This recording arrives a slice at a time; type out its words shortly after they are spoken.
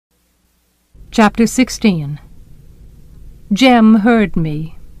Chapter 16. Jem heard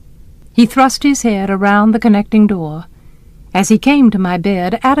me. He thrust his head around the connecting door. As he came to my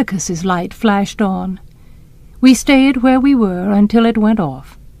bed, Atticus's light flashed on. We stayed where we were until it went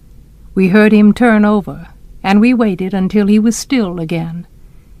off. We heard him turn over, and we waited until he was still again.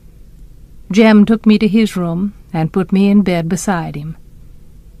 Jem took me to his room and put me in bed beside him.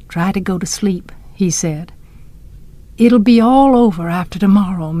 "Try to go to sleep," he said. "It'll be all over after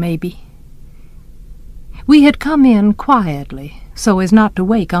tomorrow, maybe." We had come in quietly, so as not to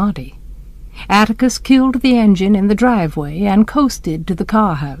wake Auntie. Atticus killed the engine in the driveway and coasted to the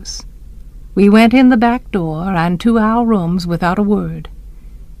car house. We went in the back door and to our rooms without a word.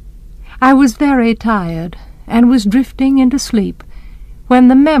 I was very tired and was drifting into sleep when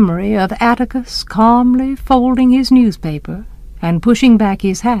the memory of Atticus calmly folding his newspaper and pushing back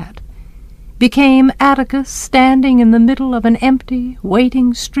his hat became Atticus standing in the middle of an empty,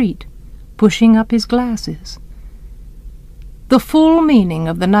 waiting street, pushing up his glasses. The full meaning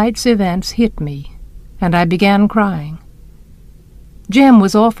of the night's events hit me, and I began crying. Jem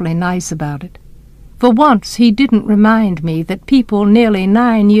was awfully nice about it. For once he didn't remind me that people nearly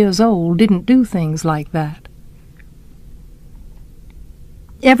 9 years old didn't do things like that.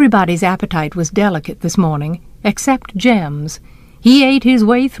 Everybody's appetite was delicate this morning, except Jem's. He ate his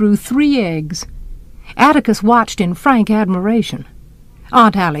way through 3 eggs. Atticus watched in frank admiration.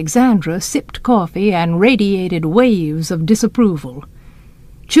 Aunt Alexandra sipped coffee and radiated waves of disapproval.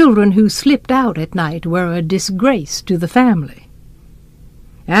 Children who slipped out at night were a disgrace to the family.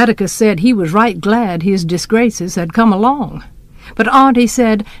 Atticus said he was right glad his disgraces had come along, but Auntie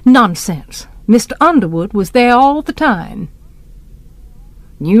said, "Nonsense! Mr. Underwood was there all the time."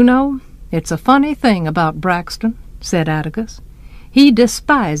 "You know, it's a funny thing about Braxton," said Atticus. "He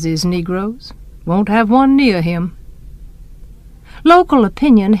despises Negroes, won't have one near him." Local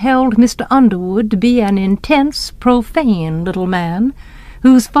opinion held Mr. Underwood to be an intense, profane little man,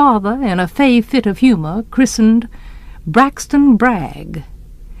 whose father, in a fey fit of humor, christened Braxton Bragg,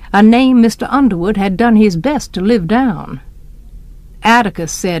 a name Mr. Underwood had done his best to live down.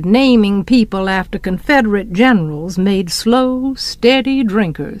 Atticus said naming people after Confederate generals made slow, steady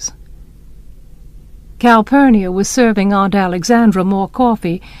drinkers. Calpurnia was serving Aunt Alexandra more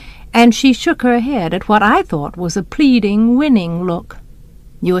coffee, and she shook her head at what I thought was a pleading, winning look.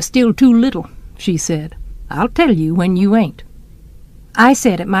 "You're still too little," she said. "I'll tell you when you ain't." I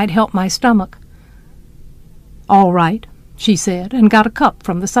said it might help my stomach. "All right," she said, and got a cup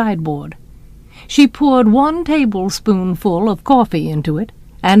from the sideboard. She poured 1 tablespoonful of coffee into it,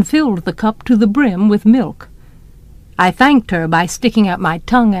 and filled the cup to the brim with milk. I thanked her by sticking out my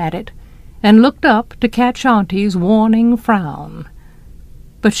tongue at it, and looked up to catch Auntie's warning frown.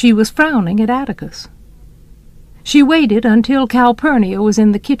 But she was frowning at Atticus. She waited until Calpurnia was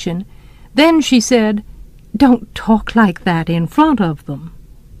in the kitchen. Then she said, "Don't talk like that in front of them."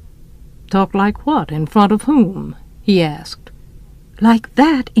 "Talk like what, in front of whom?" he asked. "Like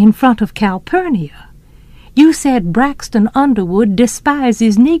that in front of Calpurnia. You said Braxton Underwood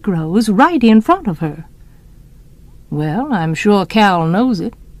despises Negroes right in front of her." "Well, I'm sure Cal knows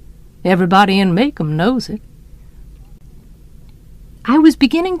it. Everybody in Macomb knows it." I was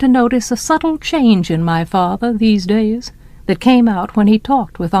beginning to notice a subtle change in my father these days that came out when he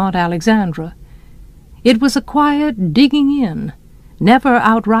talked with Aunt Alexandra. It was a quiet digging in, never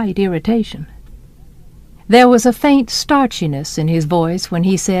outright irritation. There was a faint starchiness in his voice when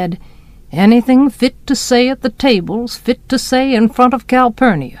he said, "Anything fit to say at the table's fit to say in front of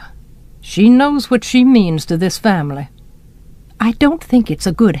Calpurnia. She knows what she means to this family." "I don't think it's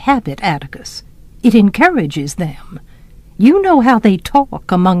a good habit, Atticus. It encourages them. You know how they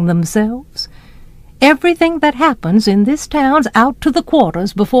talk among themselves. Everything that happens in this town's out to the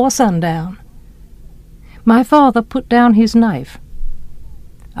quarters before sundown." My father put down his knife.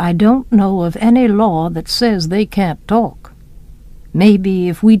 "I don't know of any law that says they can't talk. Maybe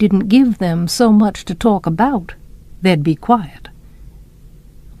if we didn't give them so much to talk about, they'd be quiet.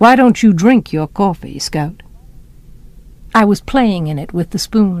 Why don't you drink your coffee, Scout?" I was playing in it with the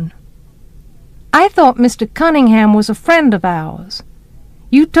spoon. "I thought Mr. Cunningham was a friend of ours.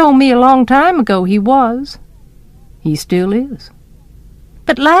 You told me a long time ago he was." "He still is."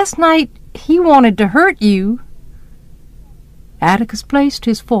 "But last night he wanted to hurt you." Atticus placed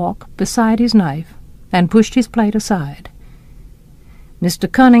his fork beside his knife and pushed his plate aside.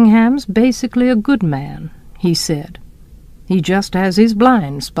 "Mr. Cunningham's basically a good man," he said. "He just has his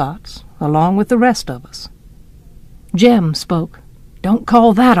blind spots, along with the rest of us." Jem spoke. "Don't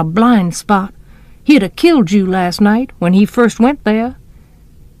call that a blind spot. He'd have killed you last night when he first went there."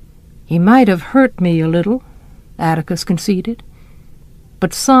 "He might have hurt me a little," Atticus conceded.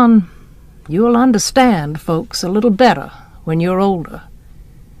 "But, son, You'll understand folks a little better when you're older.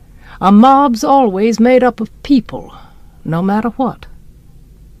 A mob's always made up of people, no matter what.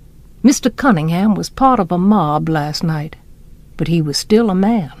 Mr. Cunningham was part of a mob last night, but he was still a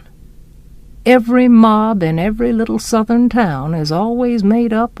man. Every mob in every little southern town is always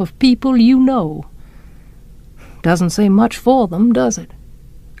made up of people you know. Doesn't say much for them, does it?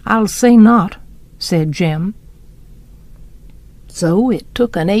 I'll say not, said Jem. So it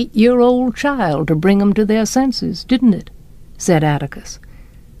took an 8-year-old child to bring 'em to their senses, didn't it? Said Atticus.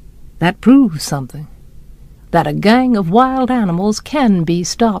 That proves something, that a gang of wild animals can be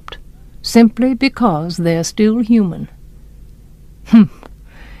stopped, simply because they're still human.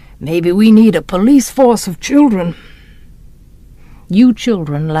 Maybe we need a police force of children. You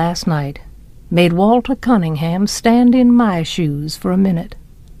children last night made Walter Cunningham stand in my shoes for a minute.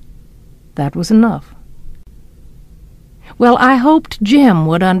 That was enough. Well, I hoped Jem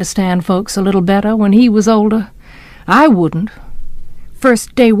would understand folks a little better when he was older. I wouldn't.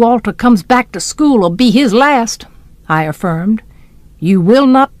 First day Walter comes back to school'll be his last, I affirmed. You will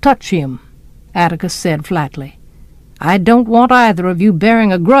not touch him, Atticus said flatly. I don't want either of you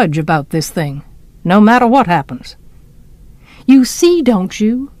bearing a grudge about this thing, no matter what happens. You see, don't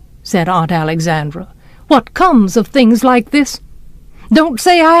you, said Aunt Alexandra, what comes of things like this? Don't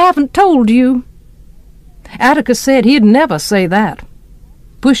say I haven't told you. Atticus said he'd never say that,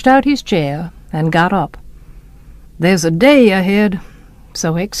 pushed out his chair, and got up. There's a day ahead,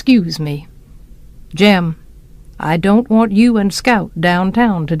 so excuse me. Jem, I don't want you and Scout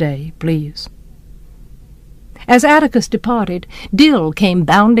downtown today, please. As Atticus departed, Dill came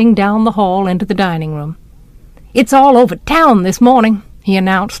bounding down the hall into the dining room. It's all over town this morning, he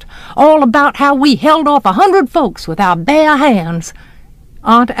announced, all about how we held off 100 folks with our bare hands.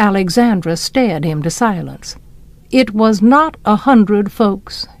 Aunt Alexandra stared him to silence. It was not 100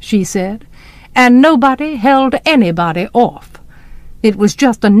 folks, she said, and nobody held anybody off. It was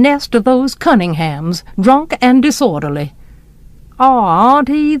just a nest of those Cunninghams, drunk and disorderly. "Aw,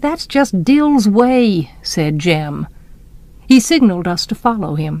 Auntie, that's just Dill's way," said Jem. He signaled us to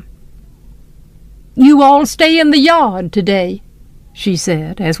follow him. "You all stay in the yard today," she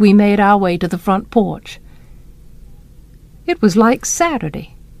said, as we made our way to the front porch. It was like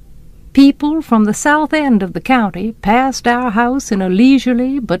Saturday. People from the south end of the county passed our house in a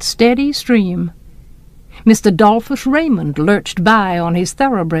leisurely but steady stream. Mr. Dolphus Raymond lurched by on his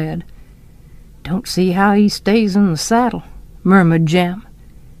thoroughbred. "Don't see how he stays in the saddle," murmured Jem.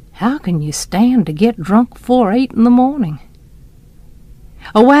 "How can you stand to get drunk before 8 in the morning?"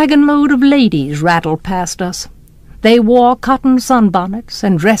 A wagon-load of ladies rattled past us. They wore cotton sunbonnets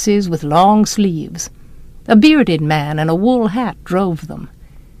and dresses with long sleeves. A bearded man in a wool hat drove them.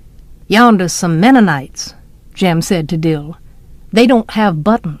 "Yonder's some Mennonites," Jem said to Dill. "They don't have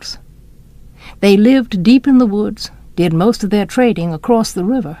buttons." They lived deep in the woods, did most of their trading across the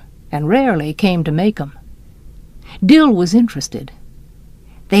river, and rarely came to make 'em. Dill was interested.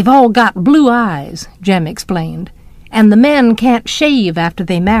 "They've all got blue eyes," Jem explained, "and the men can't shave after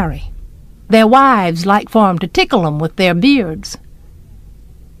they marry. Their wives like for 'em to tickle 'em with their beards."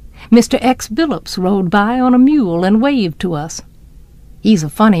 Mr. X. Billups rode by on a mule and waved to us. "He's a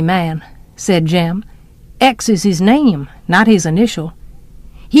funny man," said Jem. "X is his name, not his initial.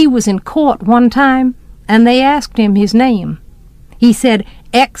 He was in court one time, and they asked him his name. He said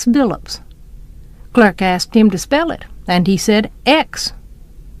X. Billups. Clerk asked him to spell it, and he said X.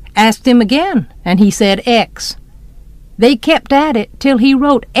 Asked him again, and he said X. They kept at it till he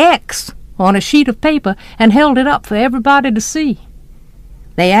wrote X on a sheet of paper and held it up for everybody to see.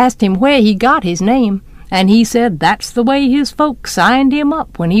 They asked him where he got his name, and he said that's the way his folks signed him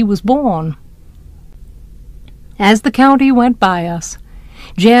up when he was born." As the county went by us,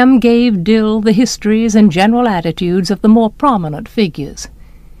 Jem gave Dill the histories and general attitudes of the more prominent figures.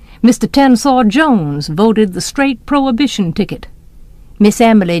 Mr. Tensaw Jones voted the straight prohibition ticket. Miss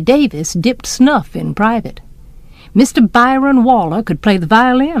Emily Davis dipped snuff in private. Mr. Byron Waller could play the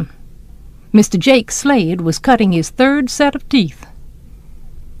violin. Mr. Jake Slade was cutting his 3rd set of teeth.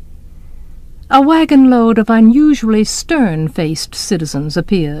 A wagon-load of unusually stern-faced citizens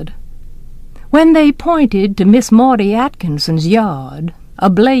appeared. When they pointed to Miss Maudie Atkinson's yard,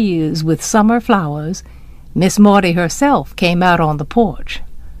 ablaze with summer flowers, Miss Maudie herself came out on the porch.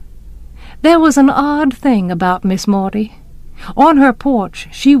 There was an odd thing about Miss Maudie. On her porch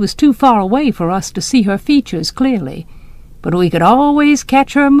she was too far away for us to see her features clearly, but we could always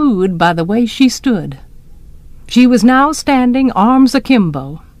catch her mood by the way she stood. She was now standing arms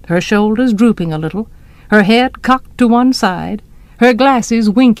akimbo, her shoulders drooping a little, her head cocked to one side, her glasses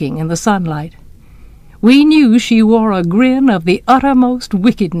winking in the sunlight. We knew she wore a grin of the uttermost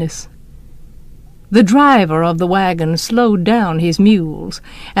wickedness. The driver of the wagon slowed down his mules,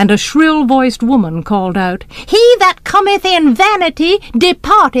 and a shrill-voiced woman called out, "He that cometh in vanity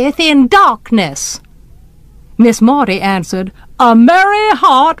departeth in darkness." Miss Maudie answered, "A merry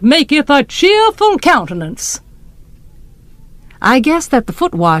heart maketh a cheerful countenance." I guess that the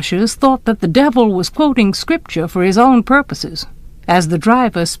foot-washers thought that the devil was quoting scripture for his own purposes, as the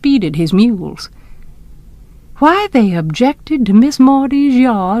driver speeded his mules. Why they objected to Miss Maudie's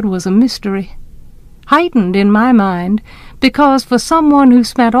yard was a mystery, heightened in my mind because for someone who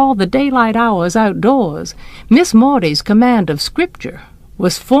spent all the daylight hours outdoors, Miss Maudie's command of scripture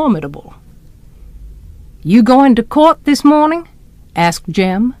was formidable. "You going to court this morning?" asked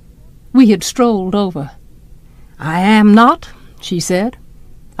Jem. We had strolled over. "I am not," she said.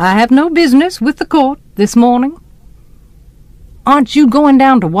 "I have no business with the court this morning." "Aren't you going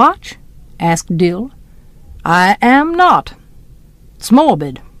down to watch?" asked Dill. "I am not. It's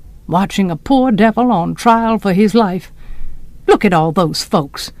morbid, watching a poor devil on trial for his life. Look at all those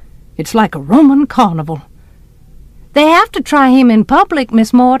folks. It's like a Roman carnival." "They have to try him in public,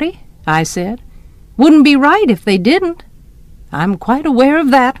 Miss Maudie," I said. "Wouldn't be right if they didn't." "I'm quite aware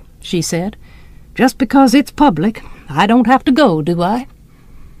of that," she said. "Just because it's public, I don't have to go, do I?"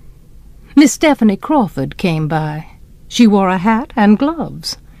 Miss Stephanie Crawford came by. She wore a hat and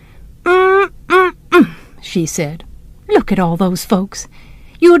gloves. She said. "Look at all those folks.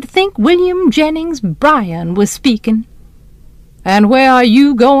 You'd think William Jennings Bryan was speaking." "And where are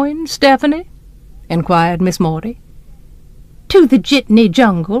you going, Stephanie?" inquired Miss Maudie. "To the Jitney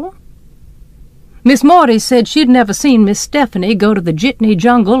Jungle." Miss Maudie said she'd never seen Miss Stephanie go to the Jitney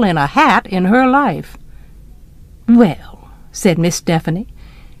Jungle in a hat in her life. "Well," said Miss Stephanie,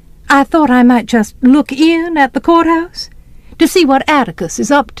 "I thought I might just look in at the courthouse to see what Atticus is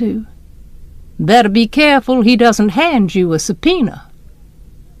up to." "Better be careful he doesn't hand you a subpoena."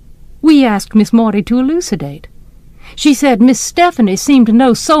 We asked Miss Maudie to elucidate. She said Miss Stephanie seemed to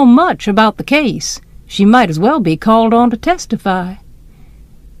know so much about the case, she might as well be called on to testify.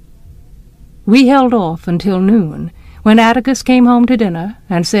 We held off until noon, when Atticus came home to dinner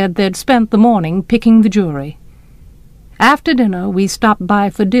and said they'd spent the morning picking the jury. After dinner we stopped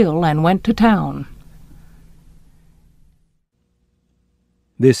by for Dill and went to town.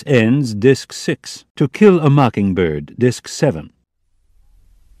 This ends Disc 6. To Kill a Mockingbird, Disc 7.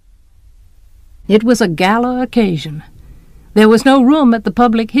 It was a gala occasion. There was no room at the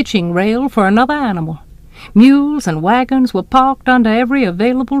public hitching rail for another animal. Mules and wagons were parked under every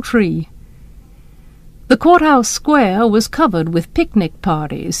available tree. The courthouse square was covered with picnic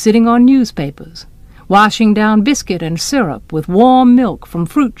parties sitting on newspapers, washing down biscuit and syrup with warm milk from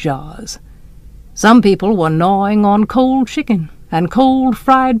fruit jars. Some people were gnawing on cold chicken and cold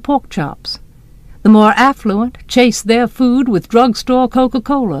fried pork chops. The more affluent chased their food with drugstore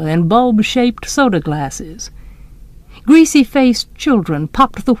Coca-Cola and bulb-shaped soda glasses. Greasy-faced children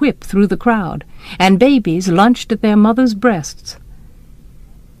popped the whip through the crowd, and babies lunched at their mothers' breasts.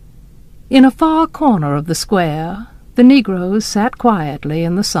 In a far corner of the square, the Negroes sat quietly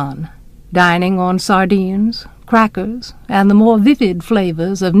in the sun, dining on sardines, crackers, and the more vivid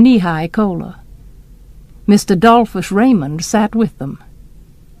flavors of knee-high cola. Mr. Dolphus Raymond sat with them.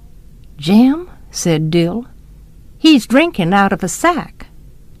 "Jem," said Dill, "he's drinking out of a sack."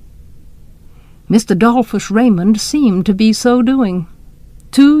 Mr. Dolphus Raymond seemed to be so doing.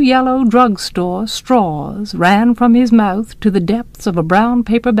 2 yellow drugstore straws ran from his mouth to the depths of a brown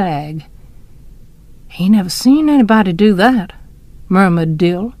paper bag. "Ain't never seen anybody do that," murmured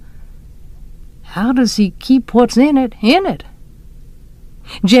Dill. "How does he keep what's in it in it?"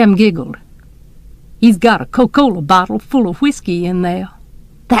 Jem giggled. "He's got a Coca-Cola bottle full of whiskey in there.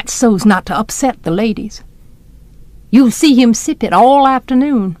 That's so's not to upset the ladies. You'll see him sip it all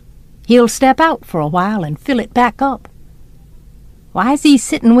afternoon. He'll step out for a while and fill it back up. Why's he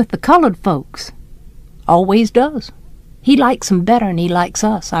sitting with the colored folks? Always does. He likes 'em better'n he likes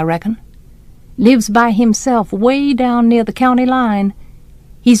us, I reckon. Lives by himself way down near the county line.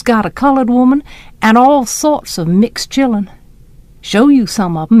 He's got a colored woman and all sorts of mixed chillun. Show you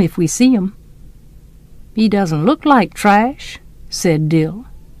some of 'em if we see 'em." "He doesn't look like trash," said Dill.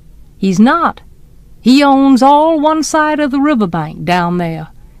 "He's not. He owns all one side of the riverbank down there,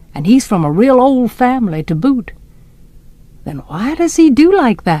 and he's from a real old family to boot." "Then why does he do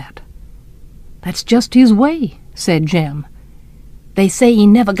like that?" "That's just his way," said Jem. "They say he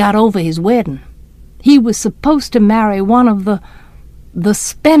never got over his wedding. He was supposed to marry one of the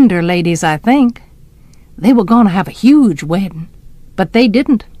Spender ladies, I think. They were going to have a huge wedding, but they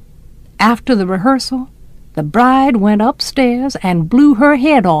didn't. After the rehearsal, the bride went upstairs and blew her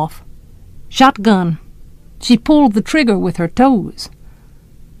head off. Shotgun. She pulled the trigger with her toes."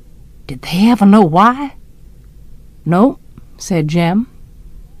 Did they ever know why? "No," said Jem.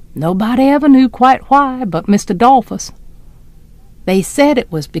 "Nobody ever knew quite why but Mr. Dolphus. They said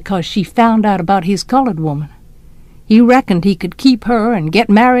it was because she found out about his colored woman. He reckoned he could keep her and get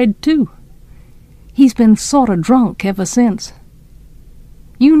married, too. He's been sort of drunk ever since.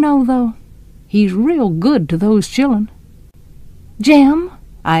 You know, though, he's real good to those children." "Jem,"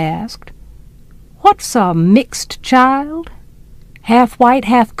 I asked, "what's a mixed child? Half white,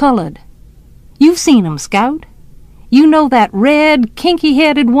 half colored. You've seen 'em, Scout. You know that red,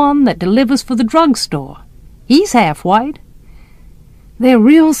 kinky-headed one that delivers for the drugstore. He's half white. They're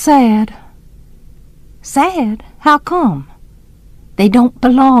real sad." "Sad? How come?" "They don't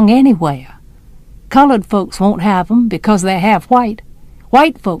belong anywhere. Colored folks won't have 'em because they're half white.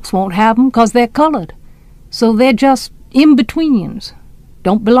 White folks won't have 'em 'cause they're colored. So they're just in-betweens.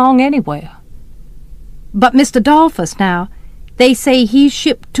 Don't belong anywhere." "But Mr. Dolphus, now, they say he's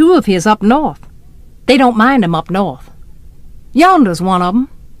shipped 2 of his up north. They don't mind 'em up north. Yonder's one of 'em."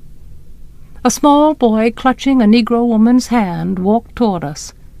 A small boy clutching a Negro woman's hand walked toward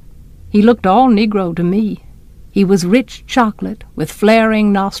us. He looked all Negro to me. He was rich chocolate, with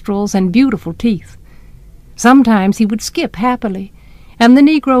flaring nostrils and beautiful teeth. Sometimes he would skip happily, and the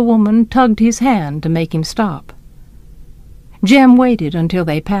Negro woman tugged his hand to make him stop. Jem waited until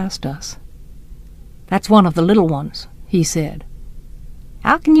they passed us. "That's one of the little ones," he said.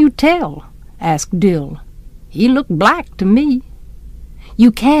 "How can you tell?" asked Dill. "He looked black to me."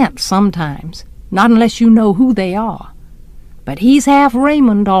 "You can't sometimes, not unless you know who they are. But he's half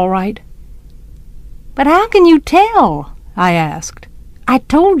Raymond, all right." "But how can you tell?" I asked. "I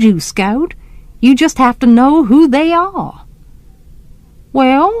told you, Scout. You just have to know who they are."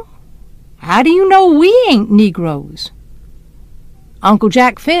 "Well, how do you know we ain't Negroes?" "Uncle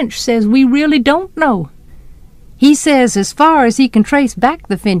Jack Finch says we really don't know. He says as far as he can trace back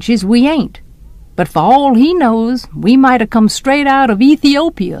the Finches, we ain't. But for all he knows, we might have come straight out of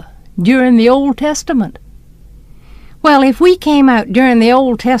Ethiopia during the Old Testament." "Well, if we came out during the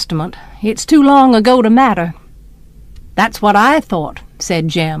Old Testament, it's too long ago to matter." "That's what I thought," said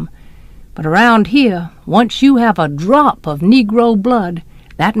Jem. "But around here, once you have a drop of Negro blood,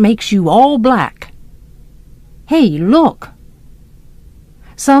 that makes you all black. Hey, look!"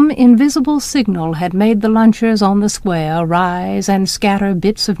 Some invisible signal had made the lunchers on the square rise and scatter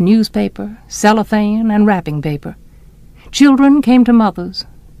bits of newspaper, cellophane, and wrapping paper. Children came to mothers.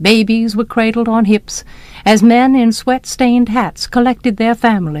 Babies were cradled on hips as men in sweat-stained hats collected their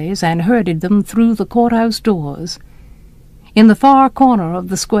families and herded them through the courthouse doors. In the far corner of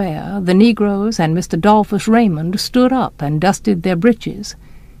the square, the Negroes and Mr. Dolphus Raymond stood up and dusted their breeches.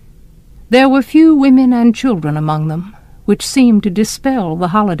 There were few women and children among them, which seemed to dispel the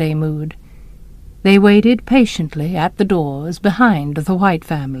holiday mood. They waited patiently at the doors behind the white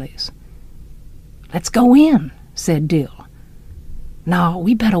families. "Let's go in," said Dill. "No,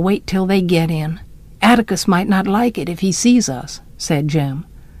 we better wait till they get in. Atticus might not like it if he sees us," said Jem.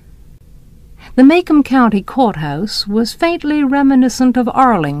 The Macomb County Courthouse was faintly reminiscent of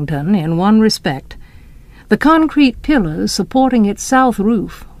Arlington in one respect. The concrete pillars supporting its south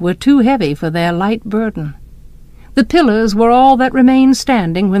roof were too heavy for their light burden. The pillars were all that remained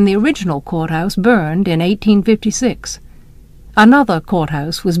standing when the original courthouse burned in 1856. Another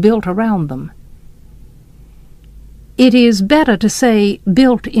courthouse was built around them. It is better to say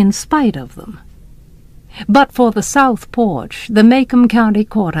built in spite of them. But for the south porch, the Macomb County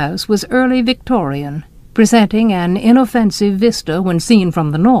Courthouse was early Victorian, presenting an inoffensive vista when seen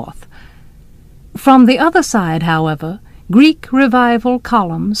from the north. From the other side, however, Greek Revival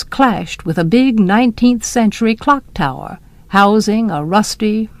columns clashed with a big 19th-century clock tower, housing a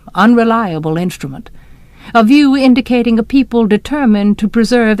rusty, unreliable instrument, a view indicating a people determined to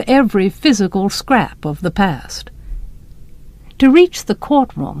preserve every physical scrap of the past. To reach the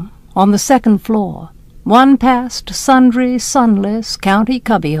courtroom, on the second floor, one passed sundry sunless county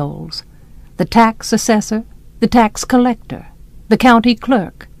cubbyholes: the tax assessor, the tax collector, the county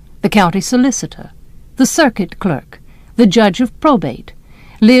clerk, the county solicitor, the circuit clerk, the judge of probate,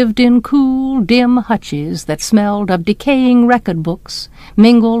 lived in cool, dim hutches that smelled of decaying record books,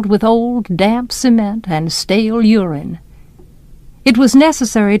 mingled with old, damp cement and stale urine. It was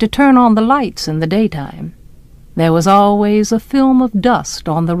necessary to turn on the lights in the daytime. There was always a film of dust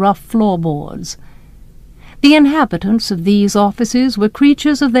on the rough floorboards. The inhabitants of these offices were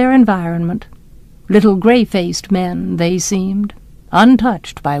creatures of their environment. Little gray-faced men, they seemed,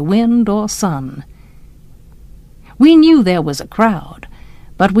 untouched by wind or sun. We knew there was a crowd,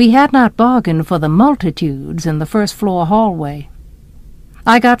 but we had not bargained for the multitudes in the first-floor hallway.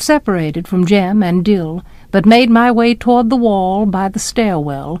 I got separated from Jem and Dill but made my way toward the wall by the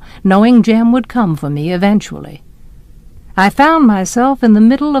stairwell, knowing Jem would come for me eventually. I found myself in the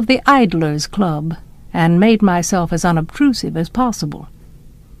middle of the Idlers' Club, and made myself as unobtrusive as possible.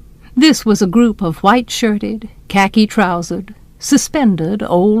 This was a group of white-shirted, khaki-trousered, suspended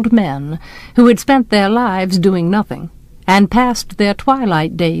old men who had spent their lives doing nothing, and passed their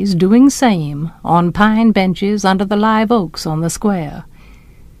twilight days doing same on pine benches under the live oaks on the square.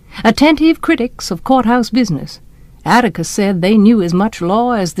 Attentive critics of courthouse business, Atticus said they knew as much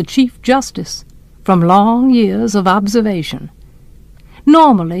law as the Chief Justice, from long years of observation.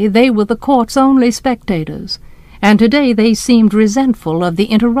 Normally they were the court's only spectators, and today they seemed resentful of the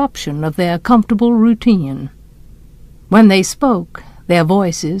interruption of their comfortable routine. When they spoke, their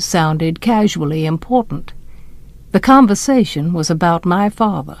voices sounded casually important. The conversation was about my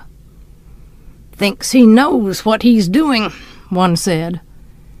father. "Thinks he knows what he's doing," one said.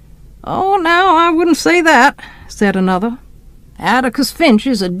 "Oh, now, I wouldn't say that," said another. "Atticus Finch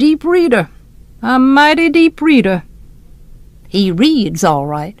is a deep reader, a mighty deep reader." "He reads, all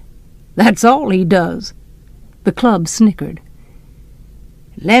right. That's all he does." The club snickered.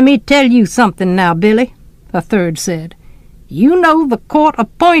 "Let me tell you something now, Billy," a third said. "You know the court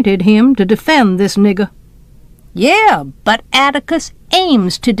appointed him to defend this nigger." "Yeah, but Atticus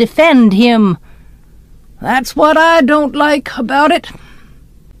aims to defend him." "That's what I don't like about it."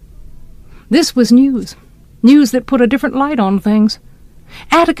 This was news that put a different light on things.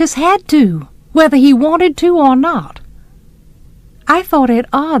 Atticus had to, whether he wanted to or not. I thought it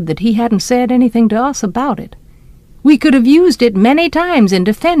odd that he hadn't said anything to us about it. We could have used it many times in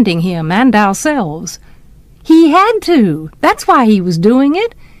defending him and ourselves. He had to. That's why he was doing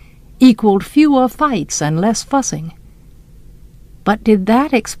it. Equaled fewer fights and less fussing. But did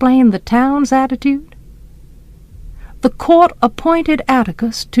that explain the town's attitude? The court appointed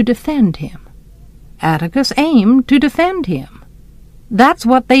Atticus to defend him. Atticus aimed to defend him. That's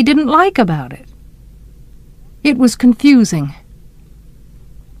what they didn't like about it. It was confusing.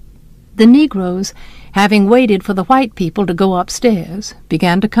 The Negroes, having waited for the white people to go upstairs,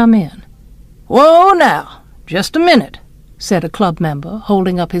 began to come in. "Whoa, now, just a minute," said a club member,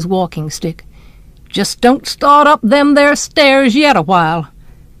 holding up his walking stick. "Just don't start up them there stairs yet a while."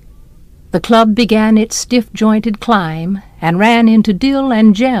 The club began its stiff-jointed climb, and ran into Dill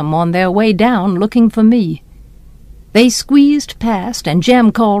and Jem on their way down looking for me. They squeezed past, and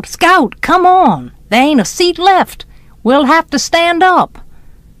Jem called, "Scout, come on! There ain't a seat left. We'll have to stand up."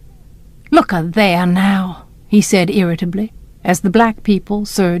 "Look-a there now," he said irritably, as the black people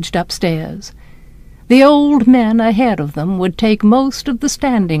surged upstairs. The old men ahead of them would take most of the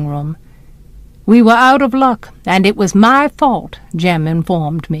standing room. We were out of luck, and it was my fault, Jem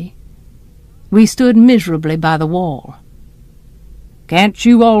informed me. We stood miserably by the wall. "Can't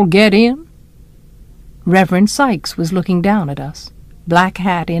you all get in?" Reverend Sykes was looking down at us, black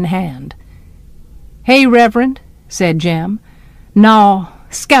hat in hand. "Hey, Reverend," said Jem. "No,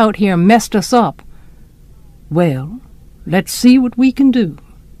 Scout here messed us up." "Well, let's see what we can do."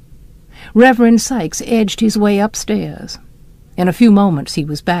 Reverend Sykes edged his way upstairs. In a few moments he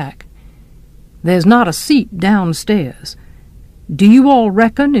was back. "There's not a seat downstairs. Do you all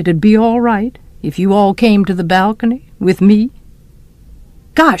reckon it'd be all right if you all came to the balcony with me?"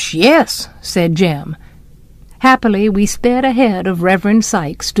 "Gosh, yes," said Jem. Happily we sped ahead of Reverend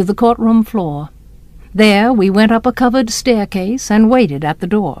Sykes to the courtroom floor. There we went up a covered staircase and waited at the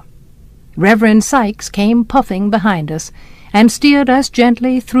door. Reverend Sykes came puffing behind us and steered us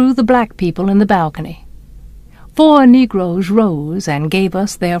gently through the black people in the balcony. 4 Negroes rose and gave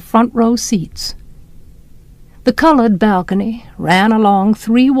us their front-row seats. The colored balcony ran along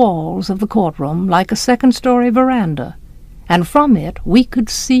 3 walls of the courtroom like a second-story veranda, and from it we could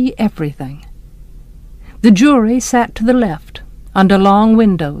see everything. The jury sat to the left, under long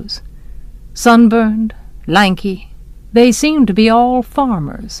windows. Sunburned, lanky, they seemed to be all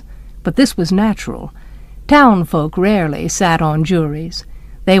farmers, but this was natural. Townfolk rarely sat on juries.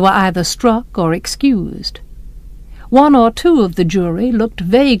 They were either struck or excused. 1 or 2 of the jury looked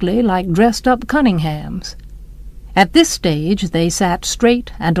vaguely like dressed-up Cunninghams. At this stage they sat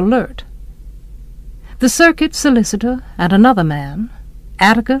straight and alert. The circuit solicitor and another man,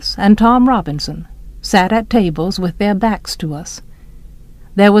 Atticus and Tom Robinson, sat at tables with their backs to us.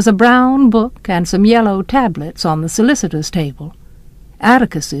 There was a brown book and some yellow tablets on the solicitor's table.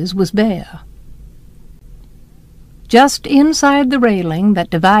 Atticus's was bare. Just inside the railing that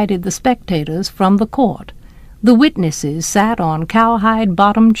divided the spectators from the court, the witnesses sat on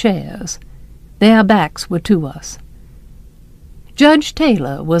cowhide-bottomed chairs. Their backs were to us. Judge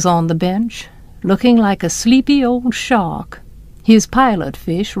Taylor was on the bench, looking like a sleepy old shark. his pilot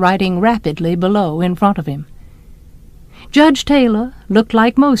fish riding rapidly below in front of him. Judge Taylor looked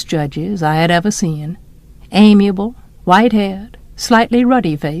like most judges I had ever seen. Amiable, white-haired, slightly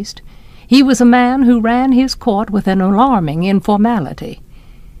ruddy-faced, he was a man who ran his court with an alarming informality.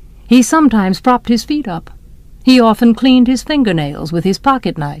 He sometimes propped his feet up. He often cleaned his fingernails with his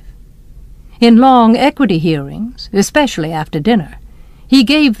pocket-knife. In long equity hearings, especially after dinner, he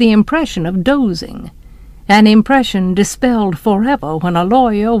gave the impression of dozing, an impression dispelled forever when a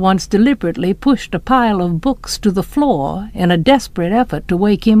lawyer once deliberately pushed a pile of books to the floor in a desperate effort to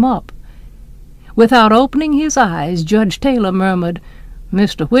wake him up. Without opening his eyes, Judge Taylor murmured,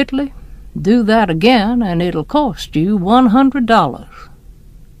 "Mr. Whitley, do that again, and it'll cost you $100.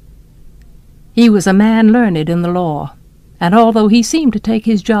 He was a man learned in the law, and although he seemed to take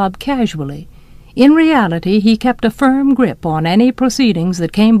his job casually, in reality he kept a firm grip on any proceedings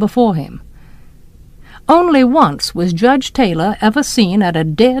that came before him. Only once was Judge Taylor ever seen at a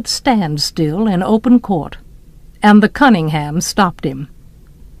dead standstill in open court, and the Cunninghams stopped him.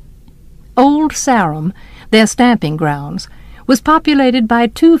 Old Sarum, their stamping grounds, was populated by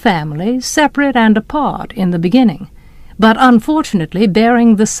two families separate and apart in the beginning, but unfortunately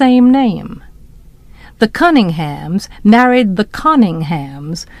bearing the same name. The Cunninghams married the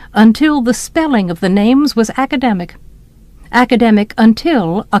Conninghams until the spelling of the names was academic. Academic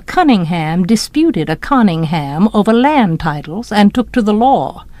until a Cunningham disputed a Conningham over land titles and took to the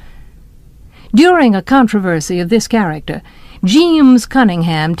law. During a controversy of this character, James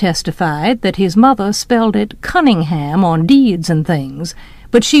Cunningham testified that his mother spelled it Cunningham on deeds and things,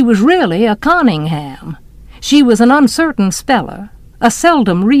 but she was really a Conningham. She was an uncertain speller, a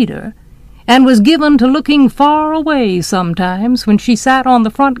seldom reader, and was given to looking far away sometimes when she sat on the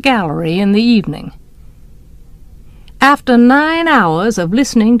front gallery in the evening. After 9 hours of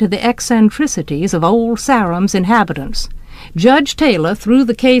listening to the eccentricities of Old Sarum's inhabitants, Judge Taylor threw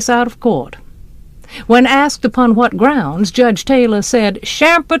the case out of court. When asked upon what grounds, Judge Taylor said,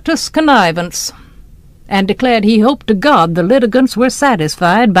 "Shampirtus connivance," and declared he hoped to God the litigants were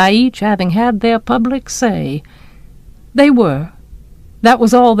satisfied by each having had their public say. They were. That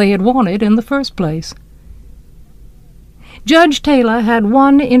was all they had wanted in the first place. Judge Taylor had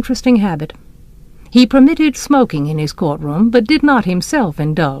one interesting habit. He permitted smoking in his courtroom, but did not himself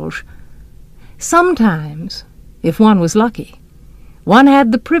indulge. Sometimes, if one was lucky, one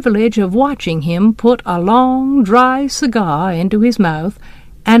had the privilege of watching him put a long, dry cigar into his mouth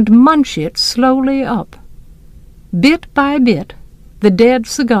and munch it slowly up. Bit by bit, the dead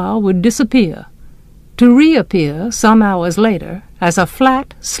cigar would disappear, to reappear some hours later as a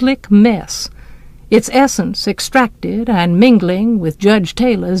flat, slick mess, its essence extracted and mingling with Judge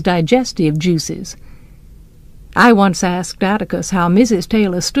Taylor's digestive juices. I once asked Atticus how Mrs.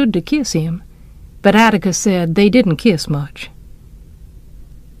 Taylor stood to kiss him, but Atticus said they didn't kiss much.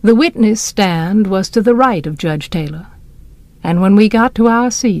 The witness stand was to the right of Judge Taylor, and when we got to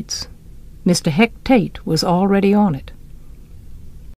our seats, Mr. Heck Tate was already on it.